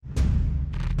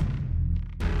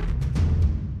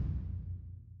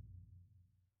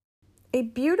a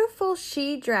beautiful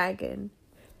she-dragon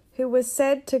who was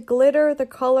said to glitter the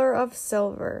color of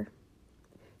silver.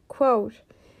 Quote,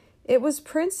 "It was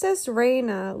Princess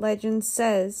Rhaena, legend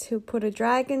says, who put a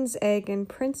dragon's egg in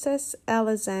Princess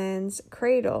Alazan's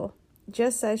cradle,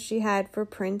 just as she had for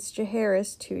Prince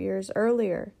Jaehaerys 2 years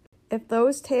earlier. If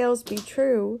those tales be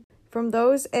true, from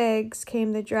those eggs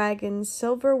came the dragons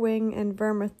Silverwing and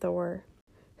Vermithor,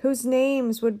 whose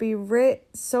names would be writ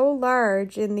so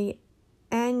large in the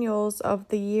annals of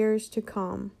the years to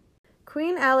come."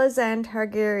 Queen Alysanne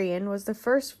Targaryen was the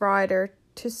first rider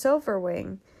to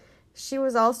Silverwing. She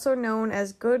was also known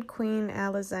as Good Queen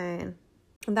Alysanne.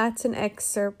 That's an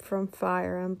excerpt from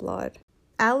Fire and Blood.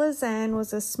 Alysanne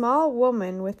was a small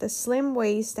woman with a slim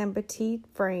waist and petite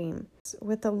frame,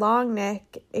 with a long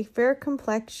neck, a fair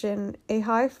complexion, a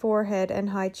high forehead,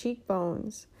 and high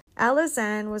cheekbones.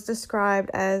 Alysanne was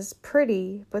described as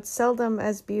pretty, but seldom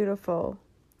as beautiful.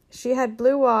 She had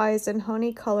blue eyes and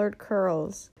honey-colored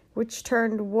curls, which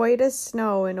turned white as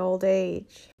snow in old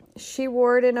age. She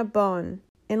wore it in a bun.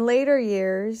 In later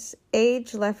years,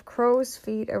 age left crow's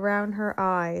feet around her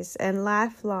eyes and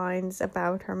laugh lines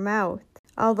about her mouth,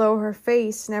 although her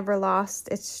face never lost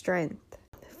its strength.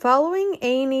 Following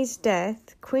Aenys'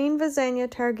 death, Queen Visenya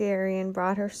Targaryen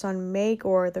brought her son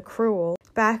Maegor the Cruel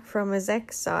back from his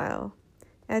exile.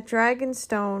 At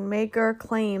Dragonstone, Maegor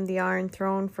claimed the Iron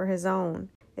Throne for his own,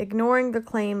 ignoring the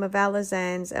claim of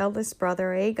Alysanne's eldest brother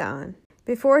Aegon.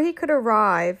 Before he could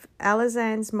arrive,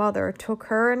 Alysanne's mother took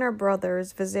her and her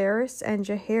brothers Viserys and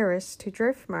Jaehaerys to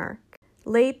Driftmark.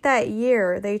 Late that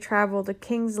year, they traveled to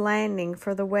King's Landing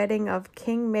for the wedding of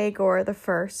King Maegor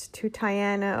I to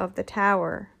Tyanna of the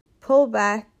Tower. Pull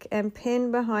back and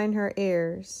pin behind her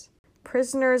ears.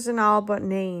 Prisoners in all but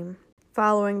name.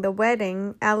 Following the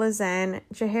wedding, Alysanne,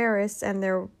 Jaehaerys, and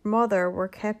their mother were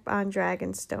kept on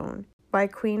Dragonstone by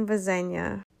Queen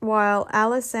Visenya, while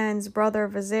Alysanne's brother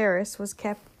Viserys was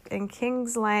kept in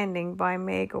King's Landing by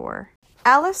Maegor.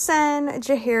 Alysanne,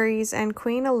 Jaehaerys, and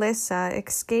Queen Alyssa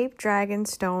escaped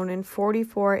Dragonstone in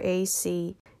 44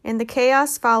 AC, in the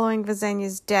chaos following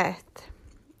Visenya's death.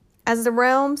 As the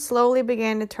realm slowly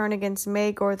began to turn against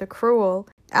Maegor the Cruel,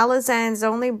 Alysanne's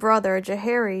only brother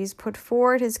Jaehaerys put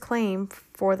forward his claim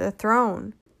for the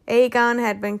throne. Aegon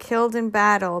had been killed in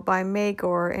battle by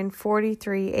Maegor in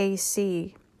 43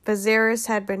 AC. Viserys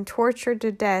had been tortured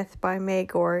to death by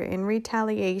Maegor in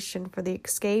retaliation for the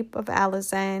escape of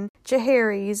Alysanne,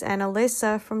 Jaehaerys, and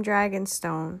Alyssa from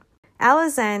Dragonstone.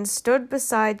 Alysanne stood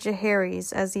beside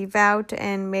Jaehaerys as he vowed to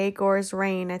end Maegor's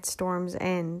reign at Storm's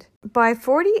End. By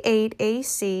 48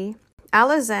 AC,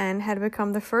 Alysanne had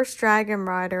become the first dragon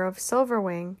rider of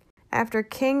Silverwing after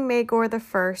King Maegor I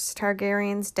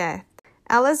Targaryen's death.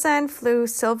 Alysanne flew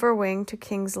Silverwing to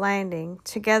King's Landing,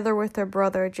 together with her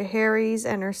brother Jaehaerys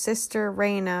and her sister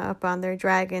Rhaena upon their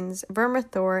dragons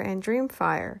Vermithor and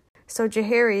Dreamfire, so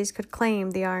Jaehaerys could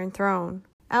claim the Iron Throne.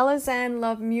 Alysanne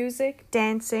loved music,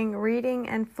 dancing, reading,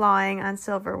 and flying on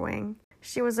Silverwing.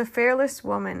 She was a fearless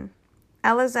woman.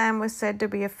 Alysanne was said to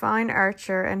be a fine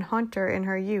archer and hunter in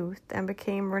her youth and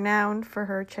became renowned for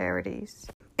her charities.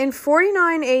 In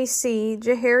 49 AC,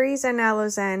 Jaehaerys and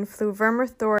Alysanne flew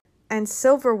Vermithor and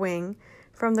Silverwing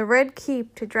from the Red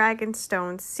Keep to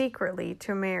Dragonstone secretly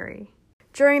to marry.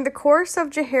 During the course of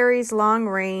Jaehaerys' long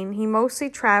reign, he mostly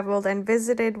traveled and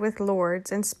visited with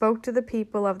lords and spoke to the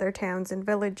people of their towns and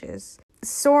villages,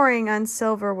 soaring on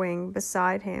Silverwing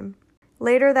beside him.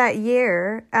 Later that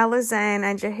year, Alysanne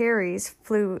and Jaehaerys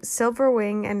flew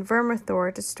Silverwing and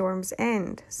Vermithor to Storm's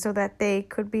End so that they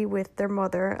could be with their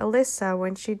mother Alyssa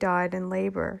when she died in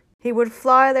labor. He would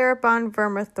fly there upon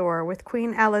Vermithor with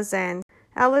Queen Alysanne.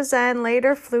 Alysanne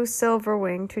later flew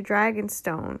Silverwing to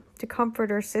Dragonstone to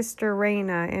comfort her sister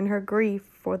Rhaena in her grief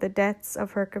for the deaths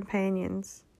of her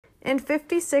companions. In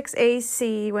 56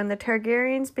 AC, when the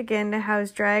Targaryens began to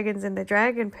house dragons in the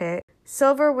Dragon Pit,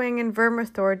 Silverwing and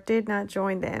Vermithor did not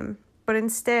join them, but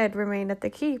instead remained at the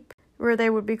keep, where they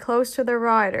would be close to their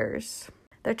riders.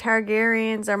 The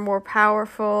Targaryens are more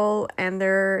powerful, and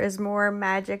there is more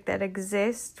magic that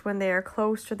exists when they are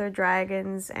close to their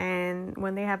dragons and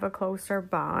when they have a closer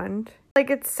bond.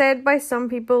 Like it's said by some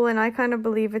people, and I kind of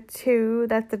believe it too,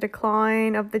 that the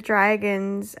decline of the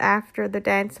dragons after the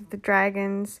Dance of the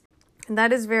Dragons, and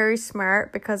that is very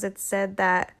smart because it's said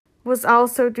that was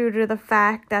also due to the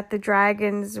fact that the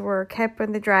dragons were kept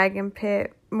in the dragon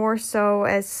pit more so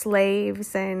as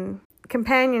slaves and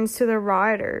companions to the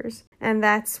riders, and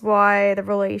that's why the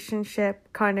relationship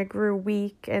kind of grew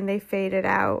weak and they faded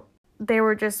out. They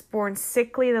were just born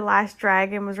sickly. The last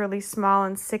dragon was really small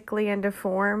and sickly and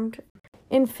deformed.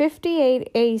 In 58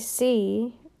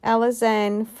 AC,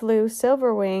 Alazan flew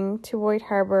Silverwing to White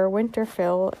Harbor,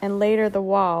 Winterfell, and later the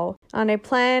Wall, on a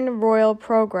planned royal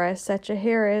progress that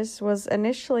Jaehaerys was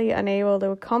initially unable to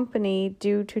accompany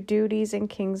due to duties in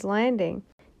King's Landing.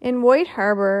 In White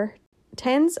Harbor,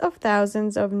 tens of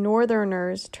thousands of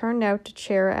Northerners turned out to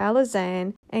cheer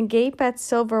Alazan and gape at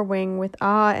Silverwing with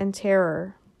awe and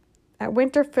terror. At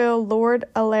Winterfell, Lord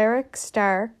Alaric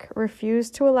Stark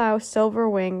refused to allow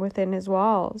Silverwing within his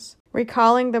walls,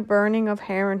 recalling the burning of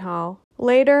Harrenhal.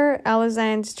 Later,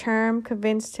 Alazan's charm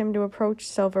convinced him to approach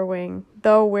Silverwing,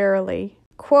 though warily.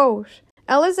 Quote,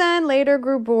 Alazan later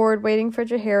grew bored waiting for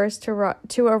Jaehaerys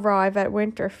to arrive at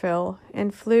Winterfell,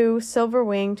 and flew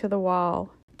Silverwing to the Wall.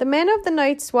 The men of the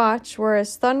Night's Watch were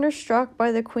as thunderstruck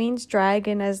by the Queen's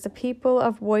dragon as the people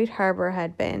of White Harbor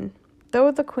had been,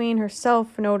 though the Queen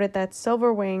herself noted that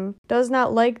Silverwing does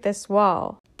not like this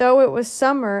wall. Though it was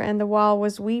summer and the wall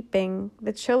was weeping,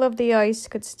 the chill of the ice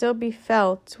could still be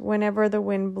felt whenever the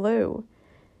wind blew,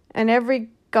 and every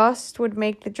gust would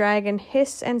make the dragon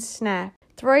hiss and snap.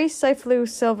 Thrice I flew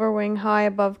Silverwing high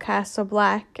above Castle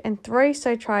Black, and thrice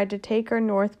I tried to take her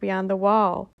north beyond the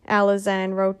wall,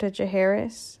 Alazan wrote to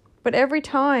Jaehaerys. But every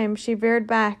time she veered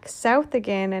back south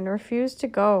again and refused to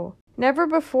go. Never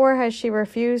before has she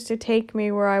refused to take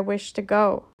me where I wished to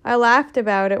go. I laughed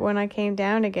about it when I came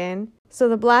down again, so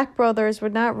the Black brothers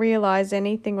would not realize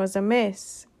anything was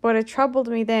amiss. But it troubled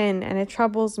me then, and it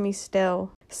troubles me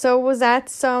still. So was that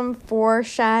some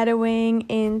foreshadowing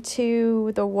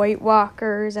into the White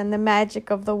Walkers and the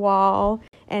magic of the wall?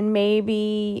 And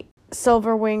maybe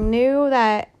Silverwing knew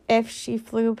that if she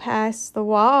flew past the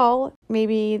wall,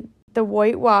 maybe the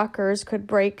White Walkers could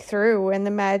break through and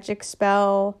the magic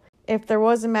spell, if there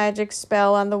was a magic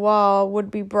spell on the wall,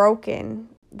 would be broken.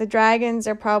 The dragons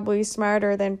are probably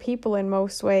smarter than people in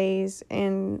most ways,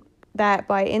 and that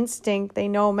by instinct they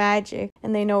know magic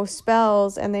and they know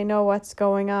spells and they know what's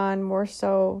going on more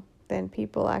so than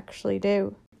people actually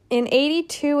do. In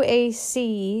 82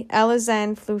 AC,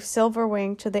 Alazan flew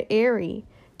Silverwing to the Eyrie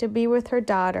to be with her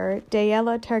daughter,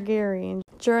 Daella Targaryen,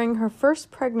 during her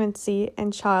first pregnancy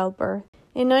and childbirth.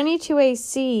 In 92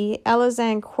 AC,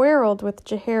 Alazan quarreled with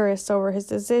Jaehaerys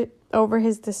over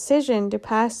his decision to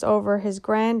pass over his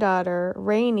granddaughter,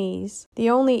 Rhaenys, the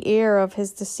only heir of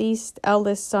his deceased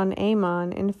eldest son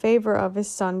Aemon, in favor of his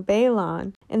son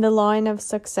Balon in the line of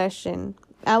succession.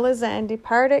 Alazan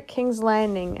departed King's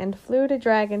Landing and flew to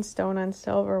Dragonstone on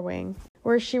Silverwing,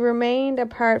 where she remained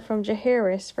apart from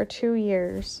Jaehaerys for 2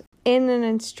 years. In an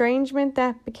estrangement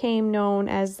that became known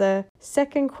as the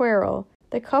Second Quarrel,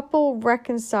 the couple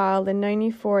reconciled in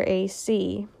 94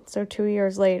 AC, so 2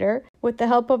 years later, with the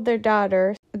help of their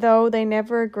daughter, though they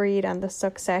never agreed on the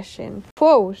succession.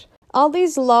 Quote, all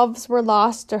these loves were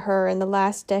lost to her in the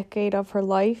last decade of her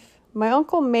life. My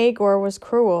uncle Maegor was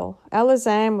cruel,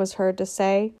 Alazan was heard to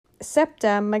say,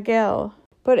 Septa Magil.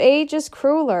 But age is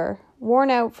crueler. Worn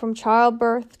out from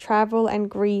childbirth, travel, and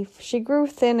grief, she grew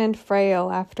thin and frail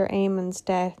after Aemon's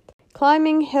death.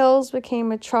 Climbing hills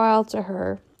became a trial to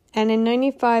her, and in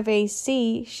 95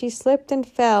 AC, she slipped and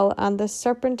fell on the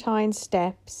serpentine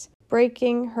steps,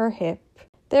 breaking her hip.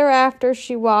 Thereafter,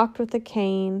 she walked with a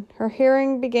cane. Her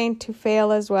hearing began to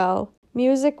fail as well.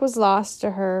 Music was lost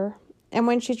to her, and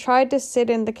when she tried to sit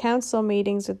in the council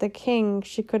meetings with the king,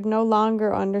 she could no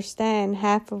longer understand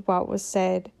half of what was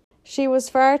said. She was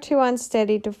far too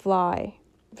unsteady to fly.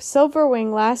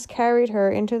 Silverwing last carried her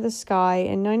into the sky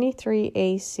in 93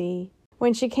 AC.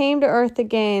 When she came to earth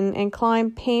again and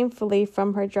climbed painfully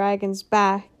from her dragon's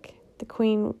back, the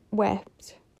queen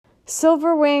wept.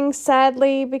 Silverwing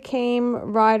sadly became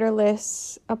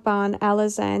riderless upon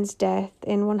Alazan's death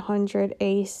in 100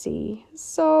 AC.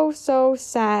 So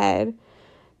sad.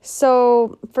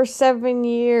 So, for 7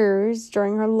 years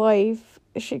during her life,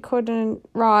 she couldn't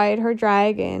ride her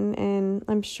dragon, and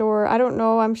I'm sure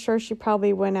she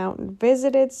probably went out and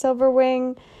visited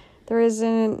Silverwing. There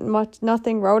isn't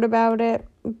nothing wrote about it,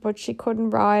 but she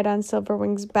couldn't ride on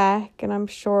Silverwing's back, and I'm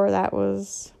sure that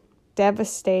was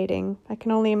devastating. I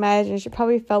can only imagine. She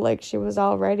probably felt like she was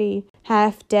already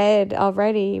half dead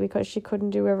already because she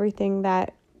couldn't do everything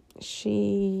that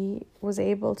she was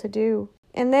able to do.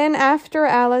 And then after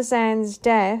Alazan's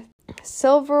death,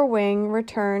 Silverwing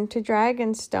returned to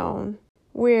Dragonstone,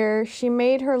 where she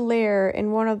made her lair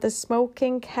in one of the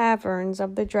smoking caverns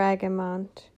of the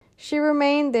Dragonmont. She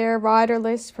remained there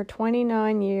riderless for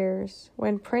 29 years,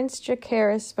 when Prince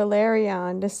Jacaerys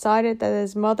Velaryon decided that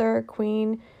his mother,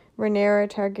 Queen Rhaenyra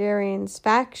Targaryen's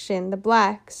faction, the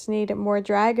Blacks, needed more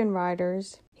dragon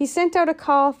riders. He sent out a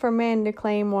call for men to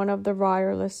claim one of the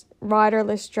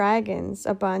riderless dragons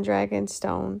upon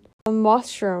Dragonstone.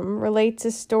 Mushroom relates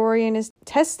his story and his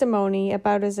testimony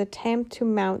about his attempt to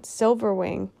mount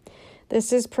Silverwing.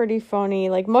 This is pretty funny.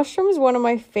 Like, Mushroom is one of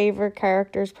my favorite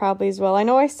characters probably as well. I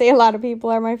know I say a lot of people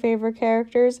are my favorite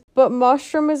characters, but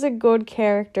Mushroom is a good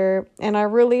character, and I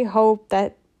really hope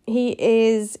that he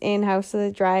is in House of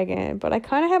the Dragon. But I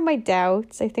kind of have my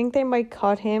doubts. I think they might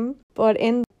cut him, but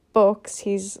in books,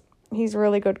 he's a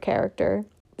really good character.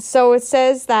 So it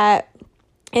says that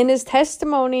in his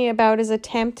testimony about his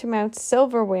attempt to mount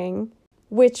Silverwing,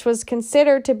 which was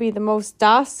considered to be the most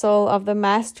docile of the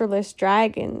masterless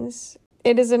dragons,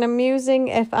 it is an amusing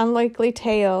if unlikely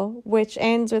tale, which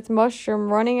ends with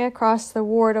Mushroom running across the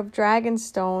ward of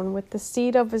Dragonstone with the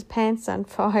seat of his pants on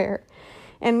fire,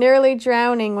 and nearly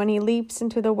drowning when he leaps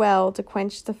into the well to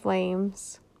quench the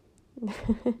flames.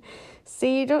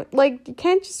 See, you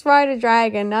can't just ride a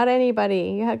dragon, not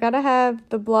anybody. You gotta have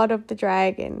the blood of the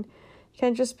dragon. You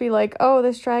can't just be like, oh,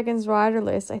 this dragon's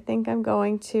riderless. I think I'm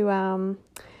going to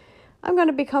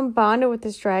become bonded with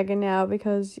this dragon now,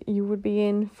 because you would be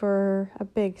in for a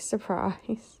big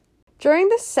surprise. During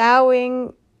the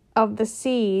sowing of the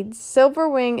seeds,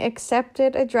 Silverwing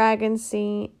accepted a dragon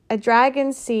seed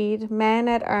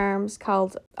man-at-arms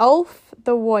called Ulf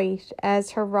the White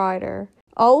as her rider.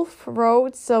 Ulf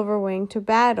rode Silverwing to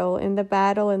battle in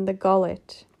the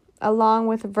Gullet, along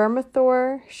with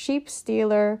Vermithor,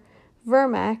 Sheepstealer,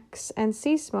 Vermax, and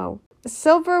Seasmoke.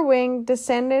 Silverwing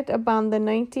descended upon the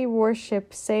 90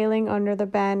 warships sailing under the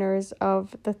banners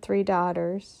of the Three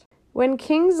Daughters. When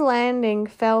King's Landing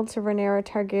fell to Rhaenyra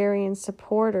Targaryen's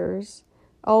supporters,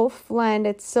 Ulf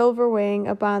landed Silverwing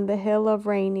upon the Hill of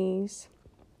Rhaenys,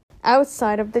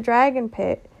 outside of the Dragon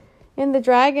Pit. In the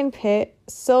Dragon Pit,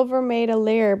 Silver made a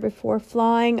lair before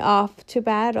flying off to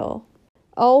battle.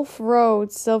 Ulf rode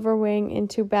Silverwing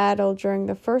into battle during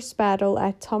the first battle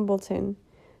at Tumbleton.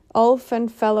 Ulf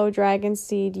and fellow dragon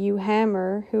seed Hugh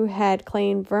Hammer, who had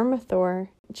claimed Vermithor,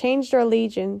 changed their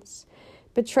allegiance,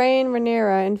 betraying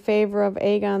Rhaenyra in favor of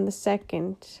Aegon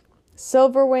II.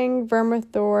 Silverwing,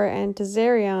 Vermithor, and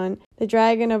Tazarion, the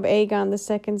dragon of Aegon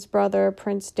II's brother,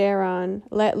 Prince Daeron,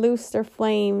 let loose their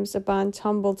flames upon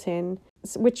Tumbleton,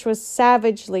 which was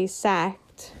savagely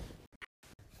sacked.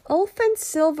 Ulf and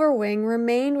Silverwing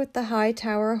remained with the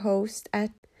Hightower host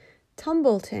at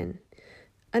Tumbleton.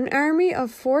 An army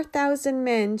of 4,000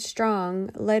 men strong,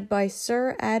 led by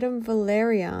Sir Adam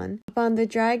Valerion, upon the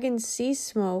dragon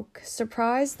Seasmoke,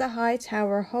 surprised the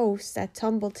Hightower host at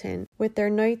Tumbleton with their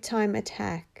nighttime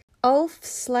attack. Ulf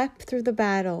slept through the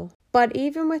battle, but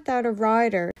even without a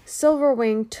rider,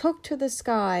 Silverwing took to the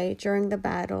sky during the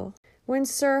battle. When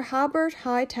Sir Hobart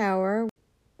Hightower,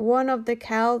 one of the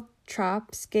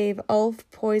caltrops, gave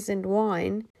Ulf poisoned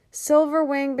wine,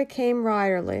 Silverwing became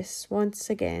riderless once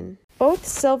again. Both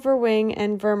Silverwing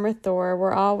and Vermithor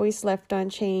were always left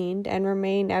unchained and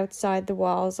remained outside the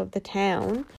walls of the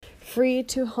town, free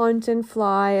to hunt and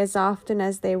fly as often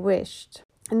as they wished.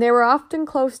 And they were often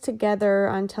close together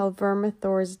until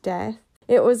Vermithor's death.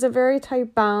 It was a very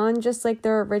tight bond, just like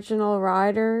their original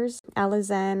riders,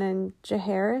 Alazan and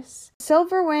Jaehaerys.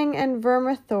 Silverwing and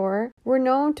Vermithor were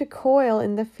known to coil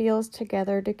in the fields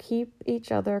together to keep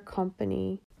each other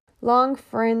company. Long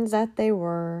friends that they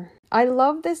were. I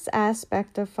love this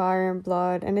aspect of Fire and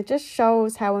Blood, and it just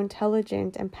shows how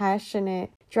intelligent and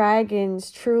passionate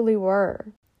dragons truly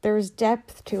were. There's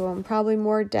depth to them, probably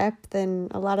more depth than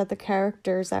a lot of the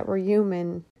characters that were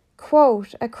human.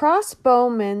 Quote, a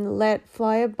crossbowman let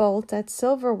fly a bolt at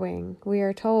Silverwing, we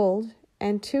are told,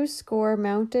 and 200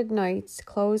 mounted knights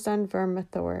closed on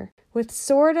Vermithor, with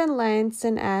sword and lance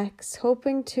and axe,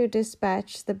 hoping to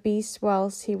dispatch the beast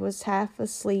whilst he was half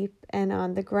asleep and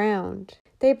on the ground.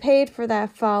 They paid for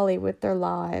that folly with their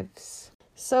lives.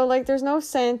 So, there's no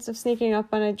sense of sneaking up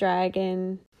on a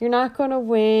dragon. You're not going to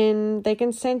win. They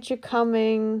can sense you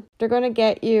coming. They're going to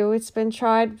get you. It's been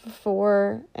tried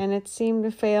before, and it seemed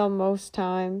to fail most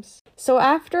times. So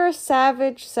after a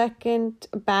savage second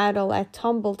battle at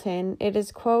Tumbleton, it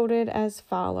is quoted as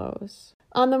follows.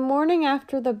 On the morning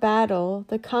after the battle,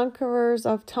 the conquerors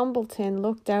of Tumbleton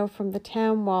looked out from the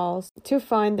town walls to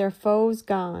find their foes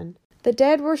gone. The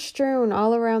dead were strewn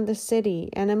all around the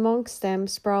city, and amongst them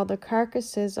sprawled the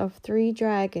carcasses of 3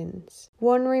 dragons.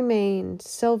 One remained,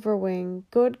 Silverwing,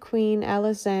 good Queen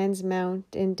Alazan's mount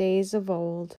in days of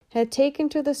old, had taken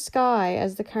to the sky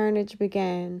as the carnage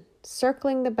began,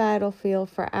 circling the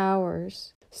battlefield for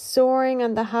hours, soaring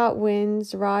on the hot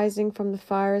winds rising from the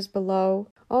fires below.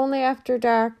 Only after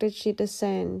dark did she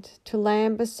descend, to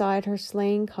land beside her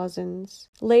slain cousins.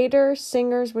 Later,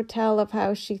 singers would tell of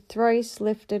how she thrice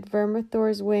lifted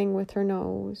Vermithor's wing with her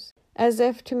nose, as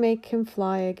if to make him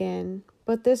fly again.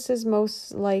 but this is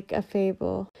most like a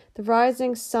fable. The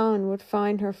rising sun would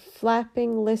find her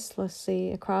flapping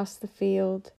listlessly across the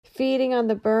field, feeding on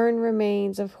the burned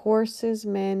remains of horses,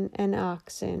 men, and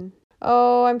oxen.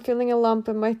 Oh, I'm feeling a lump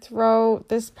in my throat.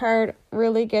 This part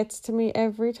really gets to me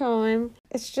every time.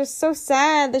 It's just so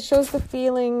sad. That shows the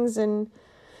feelings, and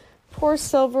poor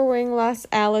Silverwing lost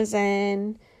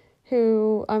Alazan,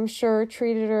 who I'm sure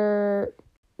treated her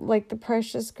like the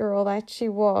precious girl that she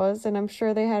was, and I'm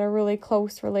sure they had a really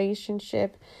close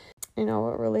relationship. You know,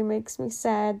 it really makes me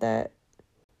sad that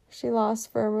she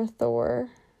lost Vermithor.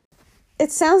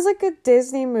 It sounds like a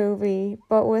Disney movie,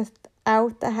 but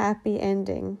without the happy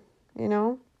ending, you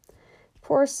know?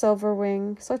 Poor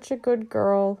Silverwing, such a good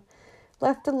girl,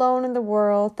 left alone in the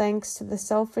world thanks to the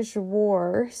selfish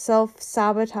war,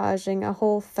 self-sabotaging a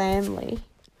whole family.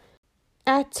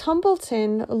 At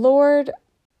Tumbleton, Lord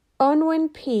Unwin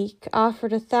Peak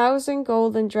offered 1,000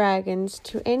 golden dragons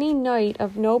to any knight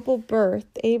of noble birth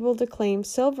able to claim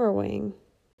Silverwing.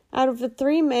 Out of the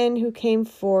 3 men who came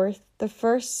forth, the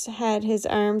first had his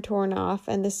arm torn off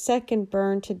and the second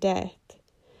burned to death.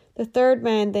 The 3rd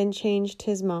man then changed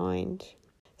his mind,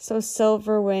 so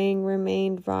Silverwing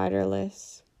remained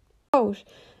riderless. Quote,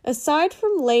 Aside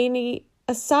from Lady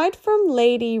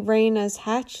Rhaena's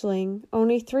hatchling,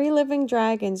 only 3 living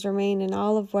dragons remain in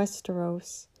all of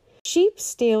Westeros.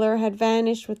 Sheepstealer had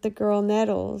vanished with the girl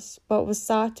Nettles, but was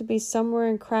thought to be somewhere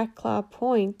in Crackclaw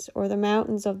Point or the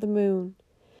Mountains of the Moon.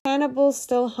 Cannibals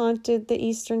still haunted the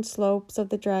eastern slopes of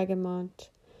the Dragonmont.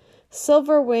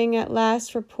 Silverwing at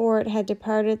last report had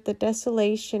departed the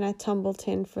desolation at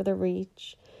Tumbleton for the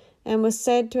Reach, and was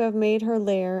said to have made her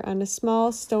lair on a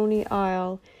small stony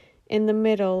isle in the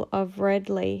middle of Red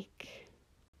Lake.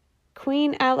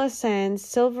 Queen Alisanne's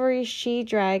silvery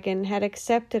she-dragon had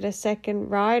accepted a second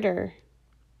rider,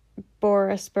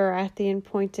 Boris Baratheon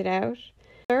pointed out.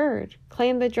 3rd,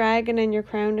 claim the dragon and your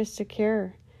crown is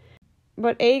secure.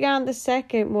 But Aegon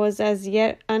II was as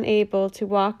yet unable to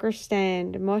walk or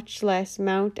stand, much less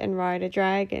mount and ride a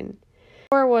dragon.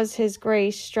 Nor was his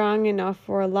grace strong enough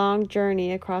for a long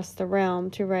journey across the realm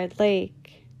to Red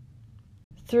Lake,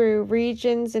 through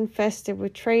regions infested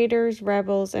with traitors,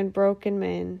 rebels, and broken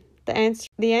men.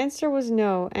 The answer was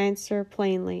no, answer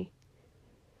plainly.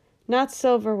 Not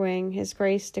Silverwing, his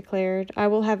grace declared. I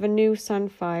will have a new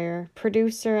Sunfire,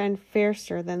 producer and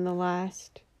fiercer than the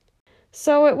last.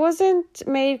 So it wasn't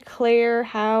made clear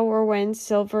how or when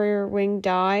Silverwing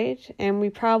died, and we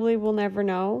probably will never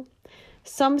know.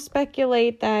 Some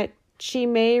speculate that she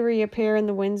may reappear in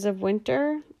the Winds of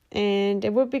Winter, and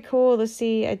it would be cool to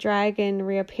see a dragon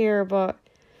reappear, but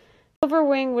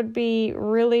Silverwing would be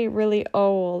really, really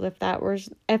old if that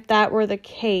were the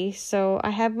case, so I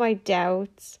have my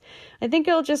doubts. I think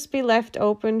it'll just be left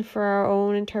open for our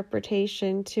own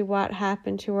interpretation to what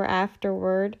happened to her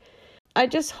afterward. I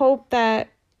just hope that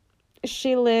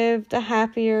she lived a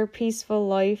happier, peaceful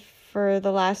life for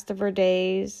the last of her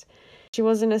days. She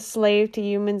wasn't a slave to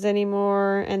humans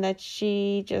anymore, and that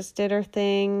she just did her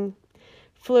thing,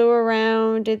 flew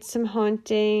around, did some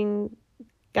hunting,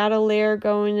 got a lair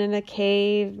going in a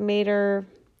cave, made her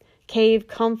cave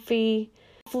comfy.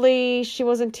 Hopefully she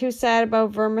wasn't too sad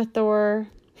about Vermithor,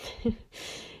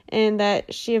 and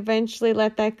that she eventually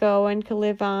let that go and could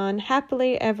live on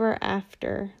happily ever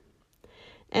after.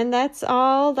 And that's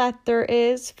all that there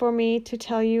is for me to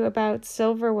tell you about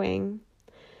Silverwing.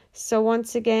 So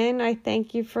once again, I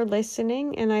thank you for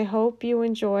listening, and I hope you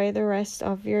enjoy the rest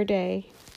of your day.